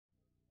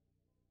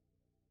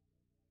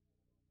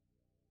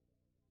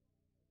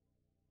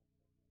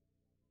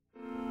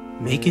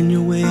Making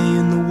your way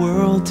in the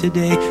world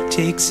today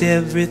takes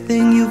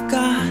everything you've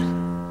got.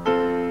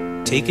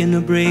 Taking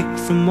a break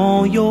from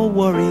all your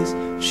worries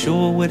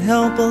sure would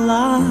help a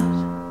lot.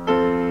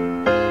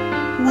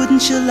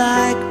 Wouldn't you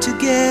like to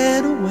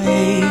get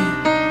away?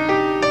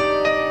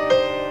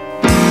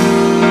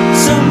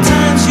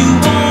 Sometimes you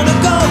wanna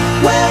go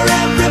where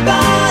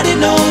everybody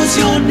knows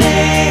your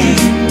name,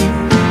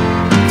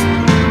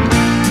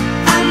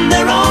 and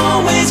they're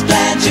always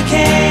glad you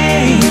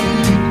came.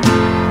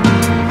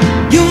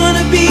 You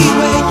wanna be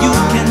where you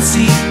can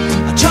see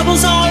our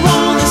troubles are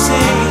all the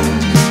same.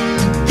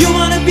 You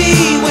wanna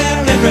be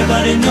where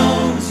everybody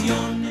knows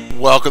your name.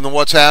 Welcome to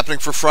What's Happening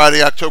for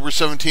Friday, October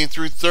 17th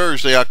through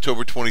Thursday,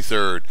 October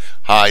 23rd.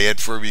 Hi, Ed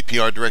Furby,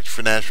 PR Director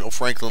for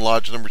Nashville-Franklin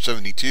Lodge number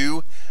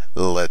 72.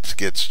 Let's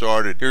get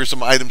started. Here are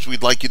some items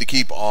we'd like you to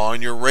keep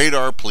on your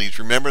radar. Please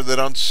remember that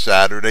on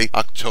Saturday,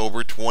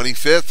 October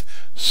 25th,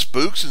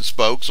 Spooks and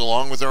Spokes,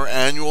 along with our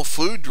annual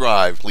food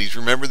drive. Please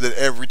remember that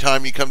every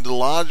time you come to the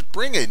lodge,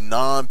 bring a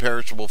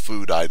non-perishable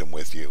food item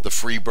with you. The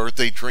free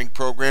birthday drink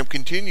program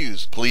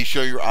continues. Please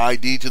show your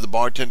ID to the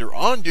bartender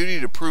on duty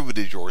to prove it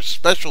is your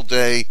special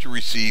day to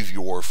receive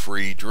your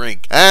free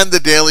drink. And the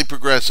Daily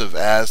Progressive,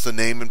 as the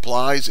name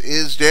implies,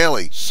 is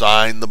daily.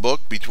 Sign the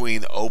book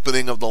between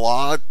opening of the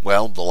lodge,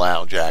 well, the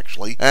lounge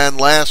actually,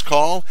 and last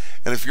call,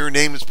 and if your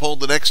name is pulled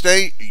the next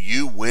day,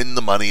 you win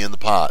the money in the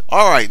pot.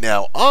 Alright,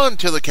 now on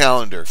to the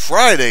calendar.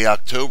 Friday,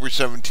 October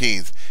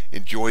 17th.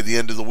 Enjoy the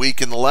end of the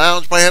week in the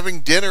lounge by having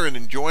dinner and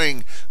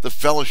enjoying the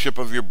fellowship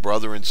of your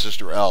brother and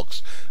sister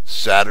Elks.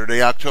 Saturday,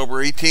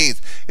 October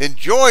 18th.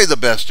 Enjoy the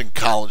best in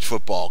college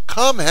football.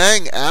 Come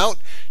hang out.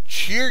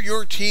 Cheer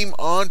your team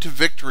on to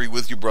victory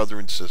with your brother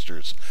and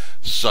sisters.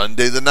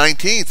 Sunday the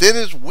 19th, it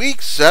is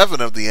week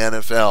 7 of the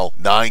NFL.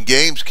 9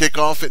 games kick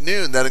off at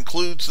noon. That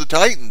includes the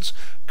Titans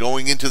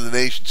going into the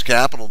nation's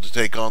capital to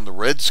take on the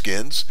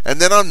Redskins.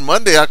 And then on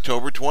Monday,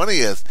 October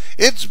 20th,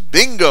 it's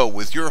bingo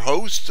with your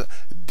hosts,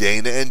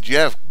 Dana and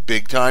Jeff.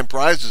 Big time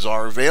prizes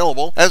are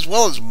available, as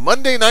well as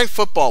Monday Night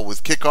Football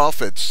with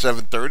kickoff at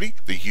 7:30.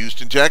 The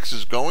Houston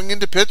Texans going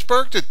into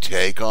Pittsburgh to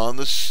take on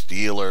the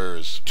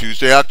Steelers.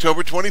 Tuesday,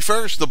 October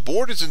 21st, the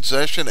board is in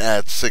session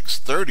at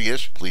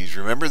 6:30ish. Please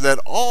remember that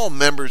all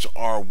members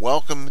are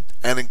welcome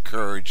and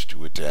encouraged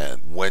to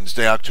attend.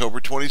 Wednesday, October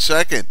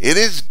 22nd, it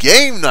is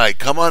game night.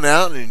 Come on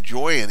out and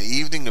enjoy an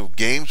evening of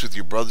games with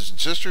your brothers and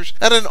sisters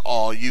at an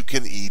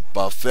all-you-can-eat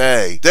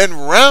buffet. Then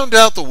round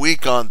out the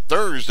week on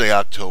Thursday,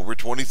 October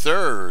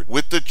 23rd.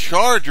 with the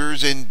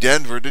Chargers in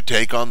Denver to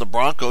take on the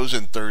Broncos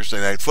in Thursday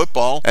Night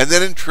Football. And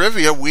then in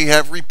trivia, we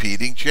have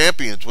repeating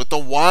champions with the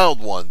Wild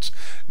Ones.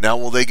 Now,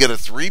 will they get a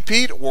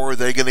three-peat or are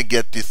they going to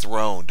get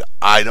dethroned?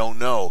 I don't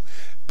know.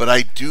 But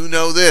I do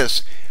know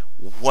this.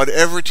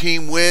 Whatever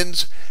team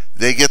wins,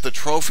 they get the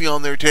trophy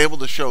on their table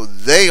to show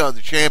they are the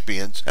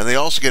champions, and they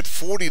also get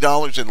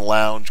 $40 in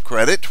lounge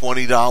credit.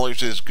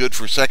 $20 is good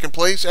for second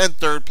place, and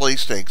third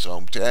place takes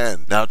home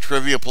 $10. Now,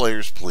 trivia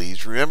players,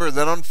 please remember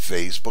that on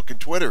Facebook and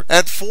Twitter,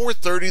 at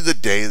 4:30 the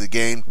day of the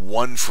game,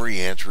 one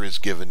free answer is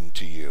given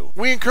to you.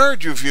 We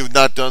encourage you, if you've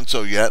not done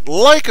so yet,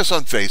 like us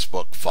on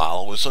Facebook,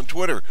 follow us on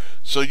Twitter,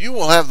 so you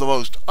will have the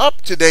most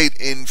up-to-date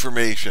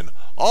information.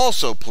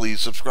 Also,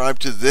 please subscribe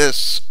to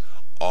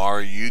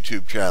our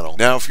YouTube channel.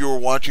 Now, if you are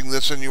watching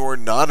this and you are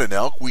not an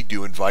Elk, we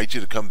do invite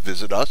you to come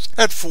visit us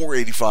at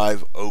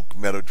 485 Oak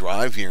Meadow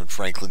Drive here in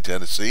Franklin,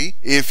 Tennessee.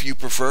 If you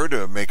prefer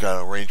to make an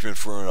arrangement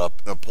for an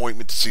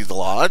appointment to see the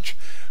lodge,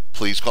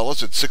 please call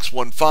us at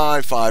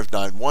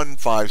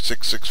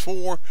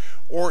 615-591-5664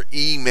 or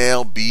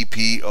email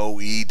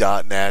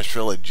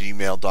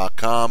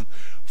bpoe.nashville@gmail.com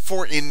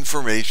for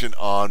information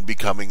on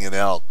becoming an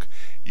Elk.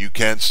 You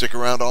can stick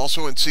around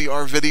also and see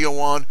our video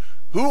on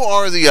Who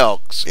Are the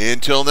Elks?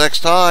 Until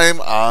next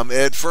time, I'm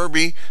Ed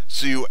Furby.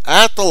 See you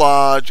at the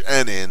lodge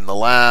and in the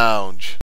lounge.